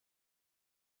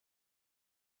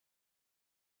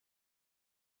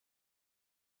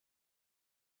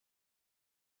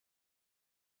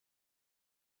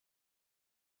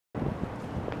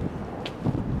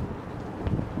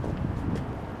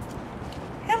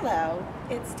Hello,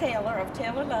 it's Taylor of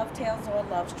Taylor Love Tells All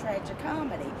Love's Tragic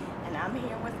Comedy, and I'm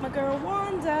here with my girl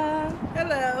Wanda.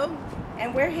 Hello.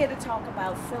 And we're here to talk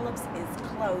about Phillips is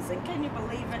closing. Can you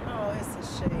believe it? Oh, it's a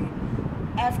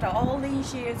shame. After all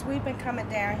these years, we've been coming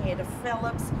down here to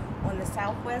Phillips on the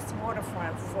Southwest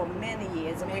Waterfront for many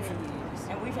years, and we've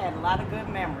had a lot of good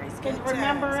memories. Can you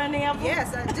remember any of them?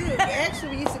 Yes, I do.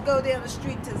 Actually, we used to go down the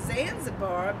street to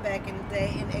Zanzibar back in the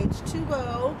day in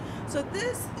H2O. So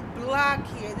this block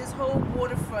here, this whole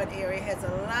waterfront area has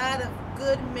a lot of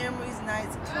good memories,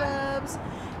 nice clubs,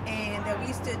 and we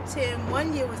used to attend.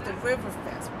 One year was the River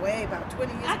Fest, way about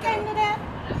 20 years ago. I came to that.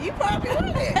 You probably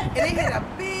were there. And they had a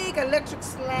big electric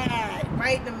slide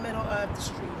right in the middle of the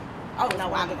street. Oh,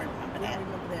 no, I don't remember that. I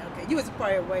remember that. Okay. You was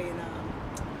probably away in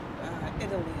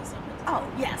Italy or something. Oh,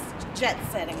 yes. Jet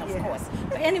setting, of course.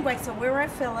 But anyway, so we're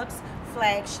at Phillips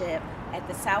flagship at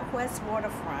the Southwest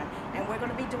Waterfront, and we're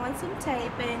going to be doing some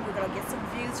taping. We're going to get some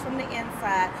views from the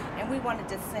inside, and we wanted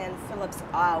to send Phillips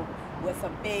out with a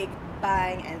big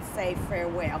bang and say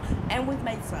farewell. And we've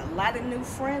made a lot of new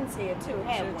friends here too,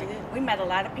 haven't we? We met a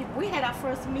lot of people. We had our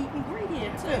first meet and greet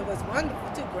here too. It was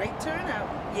wonderful too. Great turnout.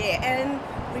 Yeah, and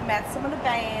we met some of the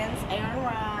bands. Aaron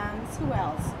Rhymes. Who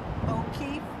else?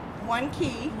 O'Keefe. One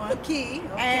Key. Okay.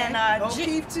 And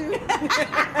O'Keefe too.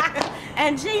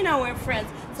 And Gino and friends.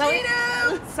 So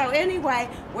Gino! So anyway,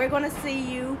 we're going to see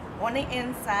you on the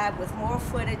inside with more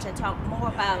footage and talk more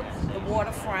about the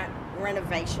waterfront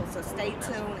renovation. So stay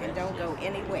tuned and don't go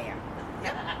anywhere.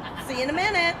 Yep. See you in a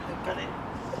minute.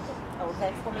 Oh,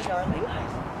 that's for me, darling.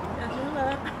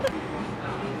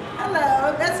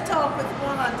 Hello, let's talk with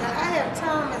Wanda. I have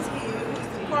Thomas here, who's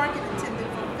the parking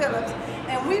attendant for Phillips,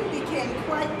 and we became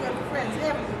quite good friends,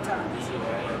 haven't we, Thomas?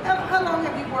 How long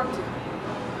have you worked here?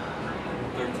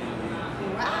 13 years.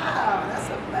 Wow, that's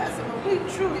a blessing. Well, we're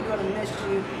truly going to miss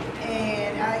you.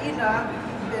 And, you know, I've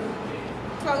been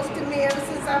close to me ever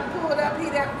since I pulled up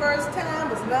here that first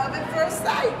time. It was love at first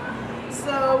sight.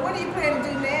 So what do you plan to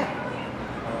do now?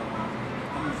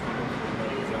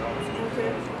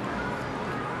 Okay.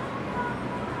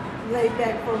 Lay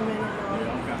back for a minute.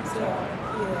 So,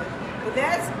 yeah. But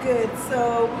that's good.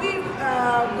 So we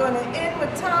are going to end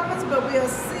with Thomas, but we'll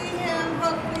see him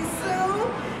hopefully soon.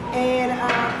 And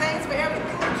thanks for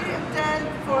everything that you have done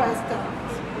for us,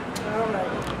 Thomas. All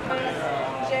right.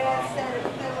 Jazz Center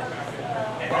Phillips.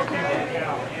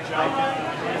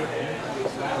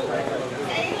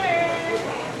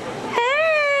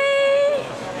 Hey!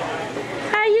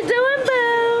 How you doing,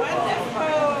 boo?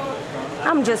 Wonderful.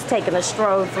 I'm just taking a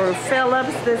stroll through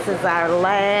Phillips. This is our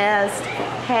last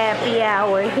happy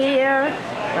hour here.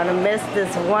 Gonna miss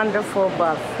this wonderful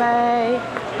buffet.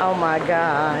 Oh my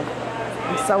God.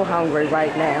 I'm so hungry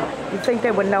right now. You think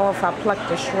they would know if I plucked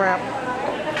the shrimp?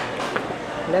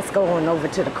 Let's go on over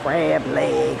to the crab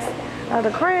legs. Are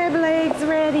the crab legs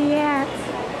ready yet?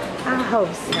 I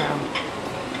hope so.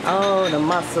 Oh, the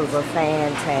mussels are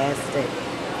fantastic.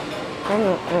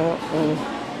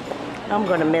 I'm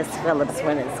gonna miss Phillips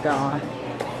when it's gone.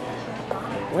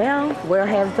 Well, we'll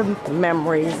have the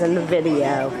memories in the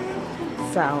video.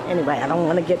 So anyway, I don't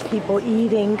want to get people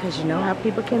eating because you know how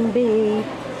people can be.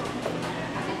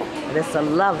 But it's a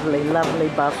lovely, lovely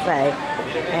buffet.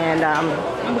 And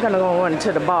I'm gonna go on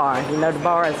to the bar. You know, the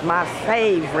bar is my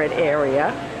favorite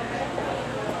area.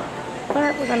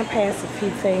 But we're gonna pass a few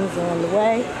things on the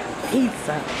way.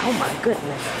 Pizza, oh my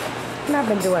goodness. And I've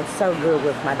been doing so good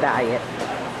with my diet.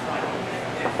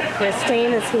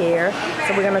 Christine is here,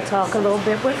 so we're gonna talk a little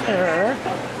bit with her.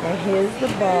 And here's the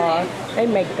bar. They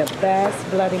make the best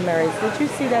Bloody Marys. Did you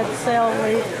see that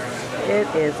celery? It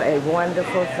is a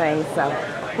wonderful thing. So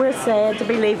we're sad to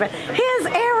be leaving. Here's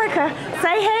Erica.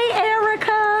 Say hey,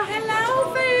 Erica.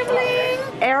 Hello,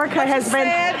 family. Erica has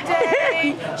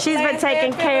been, she's been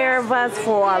taking care of us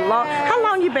for a long, how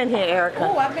long you been here, Erica?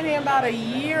 Oh, I've been here about a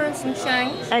year and some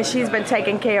change. And she's been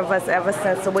taking care of us ever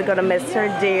since, so we're going to miss her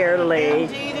dearly.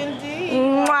 Indeed, indeed.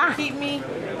 Mwah. Keep me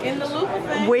in the loop of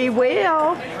things. We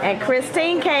will. And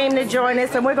Christine came to join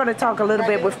us, and we're going to talk a little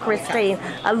bit with Christine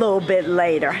a little bit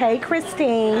later. Hey,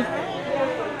 Christine.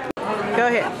 Go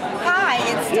ahead. Hi,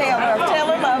 it's Taylor of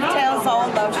Taylor Love Tells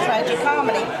All Love's Tragic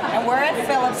Comedy, and we're at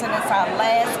Phillips, and it's our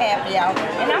last happy hour.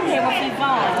 And I'm here with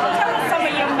Yvonne. Tell us some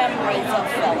of your memories of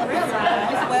Phillips.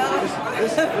 Well,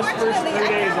 fortunately,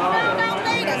 I came out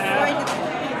later, joined the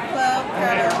club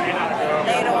kind of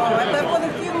later on. But for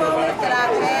the few moments that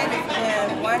I've had, it's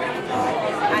been wonderful.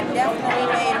 I definitely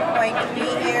made a point to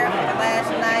be here for the last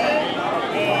night,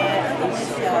 and look at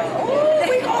this show. Ooh,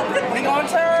 we gonna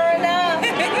turn up.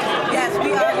 Yes,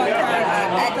 we are gonna turn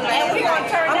up. At the last night, I'm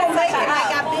gonna make it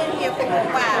like I've been here for a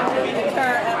while to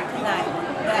turn up tonight.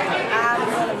 But I'm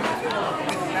gonna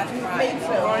Me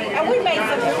too. And we made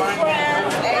some new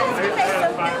friends, and we made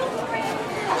some new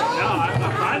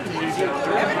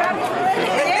everybody.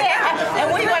 Yeah, and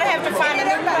we're going to have to find a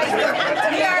new place.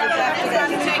 We are going to have to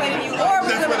find a new place, or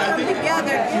we're going to come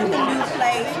together in the new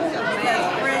place, because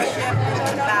friendship is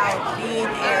about being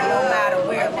there no matter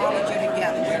where, as long as you're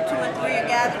together. Where 2 and 3 are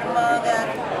gathered among us,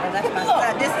 and that's my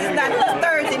son. This is not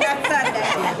Thursday, not Sunday.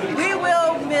 We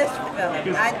will miss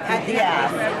Phillips. I think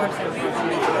I'm a person we will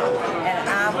miss Phillips. And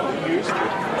I'm a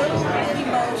little bit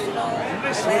emotional.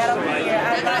 Glad I'm here.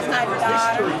 I got my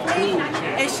daughter,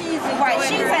 and she's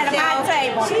enjoying She's at my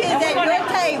table. She is at your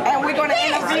table. And we're going to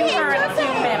interview her in a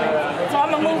few minutes. So I'm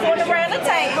going to move on around the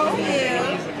table.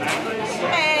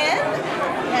 And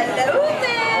hello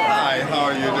there. Hi, how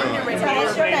are you doing? Tell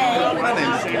us your name. My name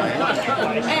is Dwayne.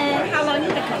 And how long you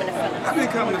been coming to Phillips? I've been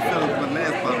coming to Phillips for the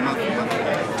last about a month.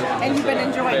 And you've been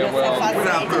enjoying yourself, I We're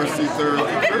not thirsty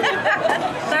Thursday.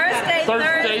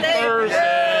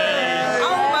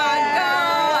 Oh my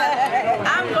God.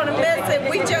 I'm going to miss it.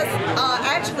 We just,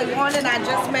 actually, Juan and I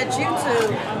just met you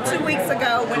 2 weeks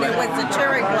ago when it was the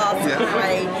cherry blossom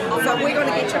parade. So we're going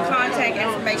to get your contact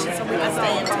information so we can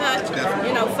stay in touch. Definitely.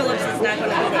 You know, Phillips is not going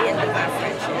to be the end of our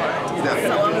friendship.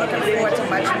 So I'm looking forward to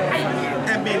much more from you.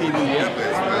 And many new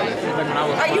members,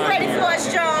 well. Are you ready for us,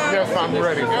 John? Yes, I'm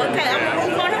ready. Okay, I'm going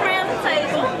to move on around the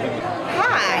table.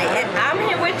 Hi, and I'm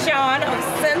here with John of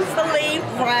Sinfully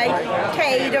Right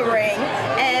Catering.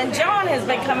 And John has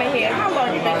been coming here. How long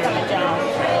have you been coming, John?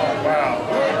 Wow,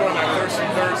 we've been doing our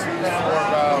Thursdays for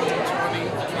about 20,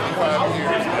 25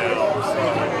 years now. So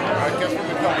I guess we've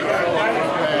been coming here for the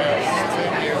past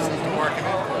 10 years since the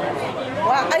marketing.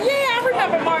 Well, yeah, I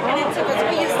remember marketing too, because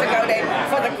we used to go there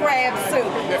for the crab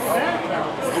soup.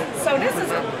 So this is,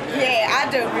 yeah, I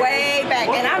do way back.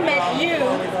 And I met you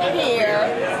here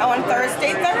on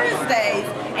Thursdays.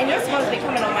 And you're supposed to be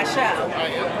coming on my show.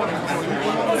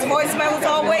 His voicemail was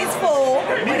always full.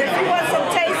 But if you want some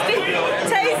tasty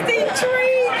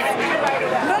treats,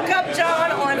 look up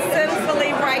John on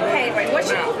Sinfully Right Catering.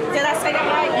 Did I say that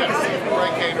right? Yes, Sinfully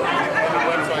Right Catering. On the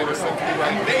website is Sinfully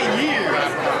Right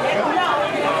Catering.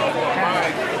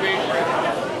 My favorite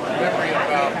memory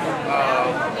about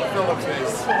Phillips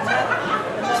is...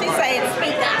 She's saying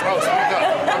speak up. Oh, speak up.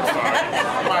 I'm sorry.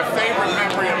 My favorite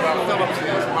memory about Phillips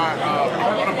is one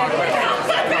of my best friends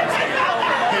that comes here.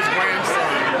 His grandson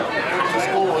went to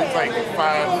school. He's like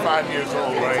five years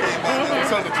old, right?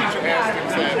 So the teacher asked him,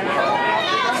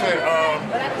 said,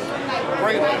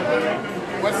 Braylon,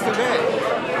 what's the day?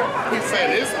 He said,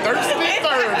 it's Thursday.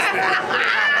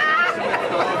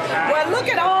 Well, look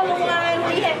at all the wine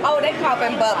we had. Oh, they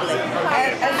popping bubbly.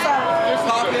 And so,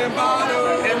 Popping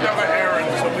bottle. End of an errand,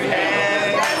 so we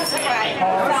had. that's right.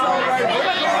 So, we're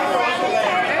going to move around the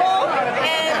table,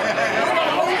 and we're going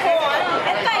to move on.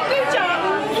 And thank you, John.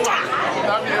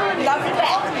 Love you. Love you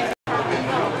back.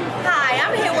 Hi,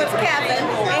 I'm here with Kevin,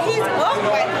 and he's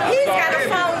got a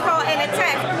phone call and a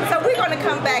text. So we're going to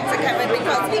come back to Kevin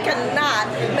because he cannot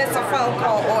miss a phone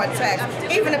call or a text,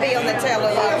 even to be on the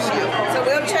Taylor Love Show. So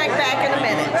we'll check back in a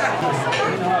minute.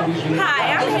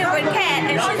 Hi, I'm here with Kat,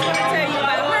 and she's going to tell you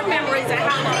about her memories and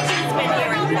how long she's been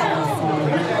here in Phillips.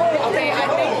 Okay, I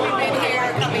think we've been here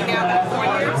coming down to 4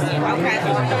 years. Okay,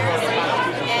 4 years.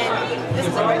 And This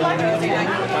is a regular Thursday night.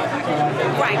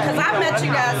 right, because I met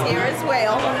you guys here as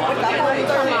well with the whole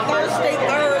Thursday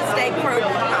crew.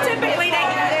 Typically, they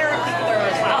do therapy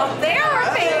Thursday. Oh,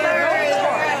 therapy Thursday.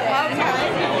 Okay.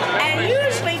 And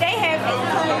usually they have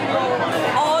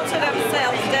all to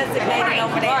themselves designated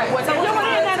over there. So we're going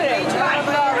to get to meet you.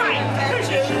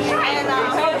 And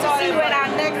hope to see you at our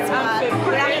next spot.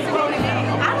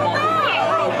 I don't know.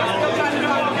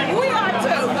 We are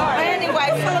too. But anyway,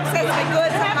 Phillips has been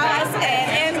good to us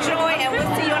and enjoy, and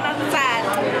we'll see you on the other side.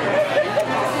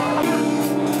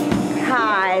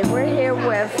 Hi, we're here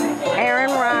with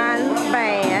Aaron Ron's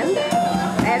band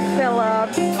at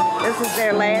Phillips. This is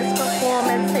their last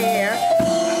performance here.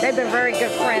 They've been very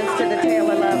good friends to the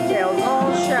Taylor Love Tells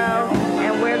All show,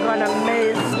 and we're going to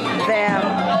miss them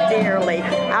dearly.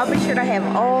 I'll be sure to have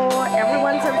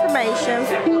everyone's information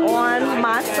on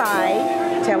my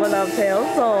site, Taylor Love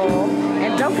Tells All.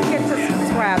 And don't forget to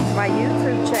subscribe to my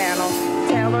YouTube channel,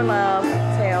 Taylor Love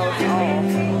Tells All.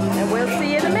 And we'll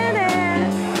see you in a minute.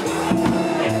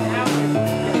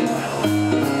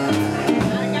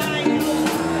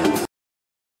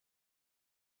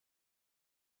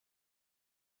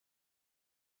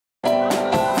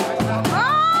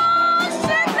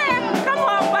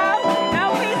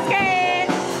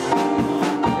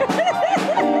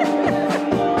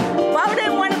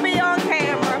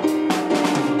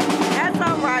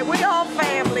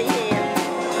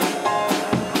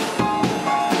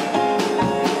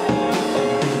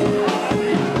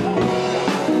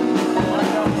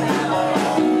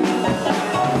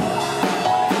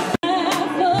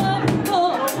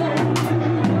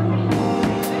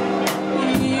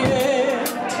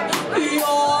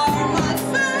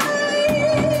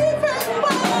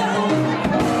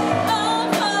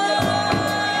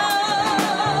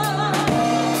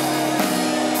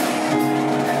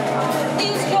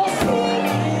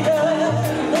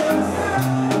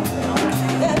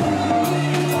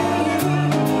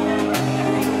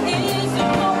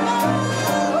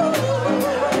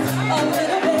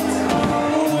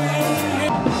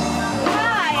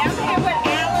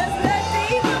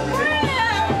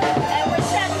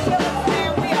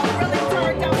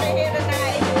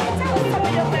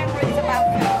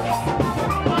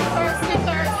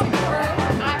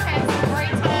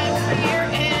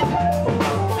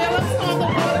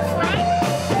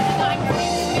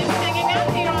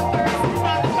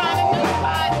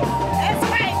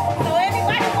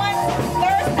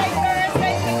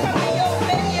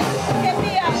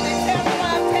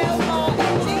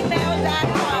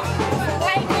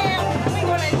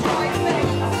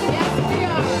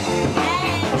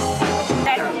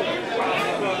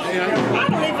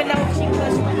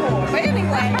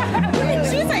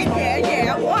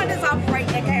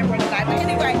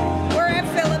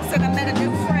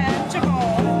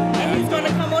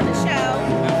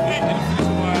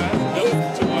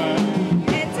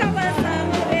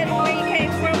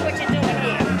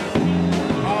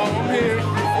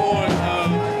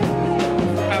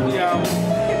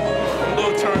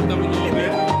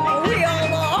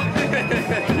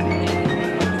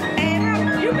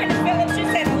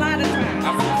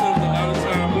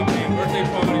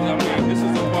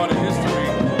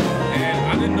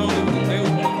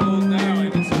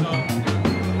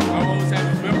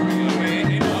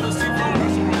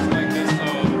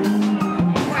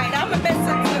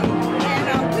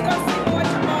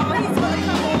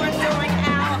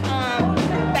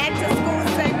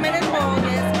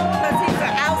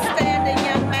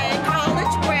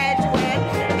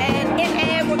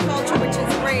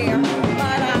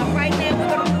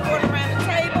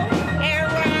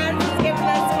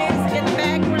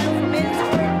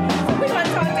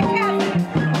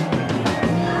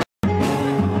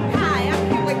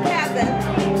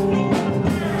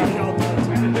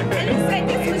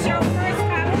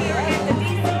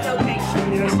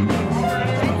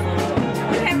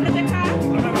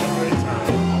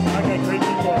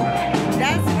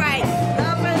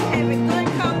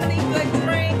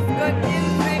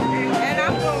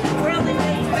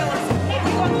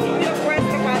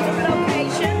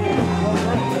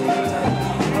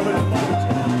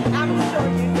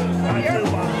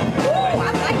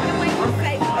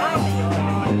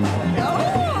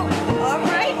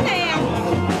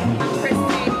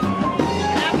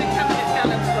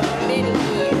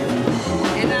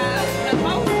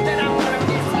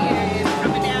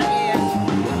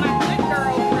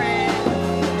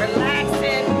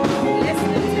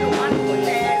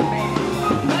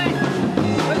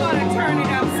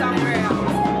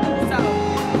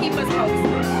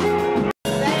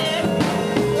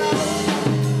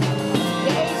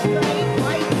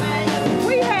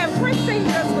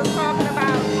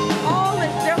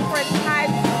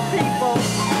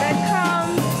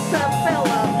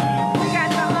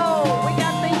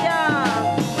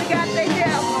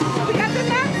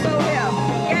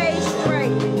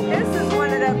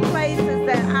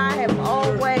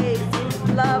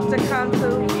 love to come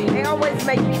to. They always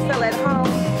make you feel at home.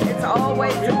 It's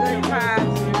always a good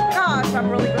time. Gosh, I'm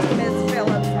really going to miss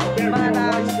Phillips. But,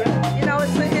 you know,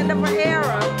 it's the end of an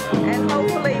era. And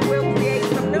hopefully we'll create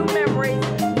some new memories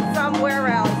somewhere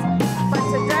else. But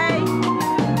today,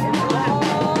 it's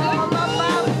all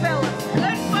about Phillips.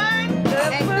 Good fun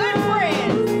and good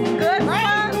friends. Good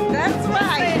fun, that's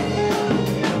right.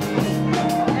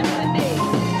 That's the day.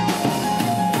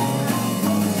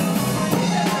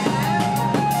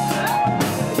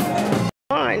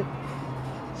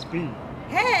 Speed.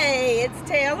 Hey, it's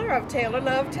Taylor of Taylor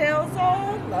Love Tells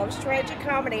All, Love's Tragic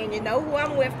Comedy. And you know who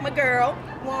I'm with, my girl,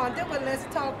 Wanda. But let's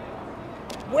talk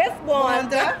with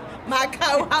Wanda, my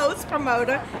co-host,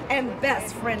 promoter, and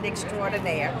best friend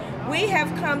extraordinaire. We have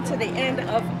come to the end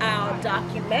of our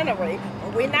documentary.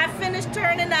 But we're not finished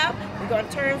turning up. We're going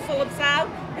to turn Phillips out,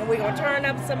 and we're going to turn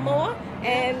up some more.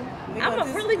 And I'm going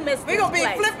to really miss this We're going to be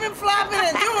place. flipping, flopping,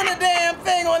 and doing the damn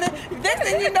thing on it. Next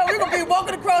thing you know, we're going to be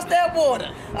walking across that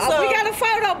water. So, we got a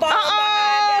photo bomb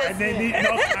behind us. And they need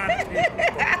no kind of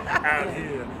people out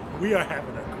here. We are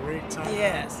having a great time.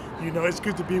 Yes. You know, it's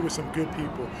good to be with some good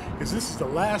people. Because this is the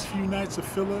last few nights of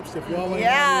Phillips. If y'all ain't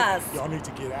Yes. out here, y'all need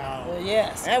to get out.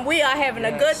 Yes. And we are having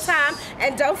a good time.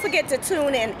 And don't forget to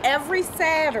tune in every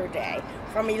Saturday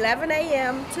from 11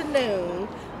 a.m. to noon.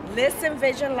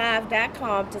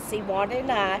 ListenVisionLive.com to see Wanda and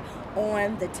I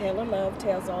on the Taylor Love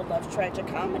Tells All Love's Tragic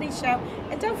Comedy Show.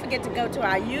 And don't forget to go to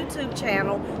our YouTube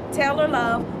channel, Taylor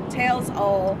Love Tells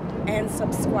All, and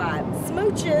subscribe.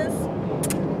 Smooches.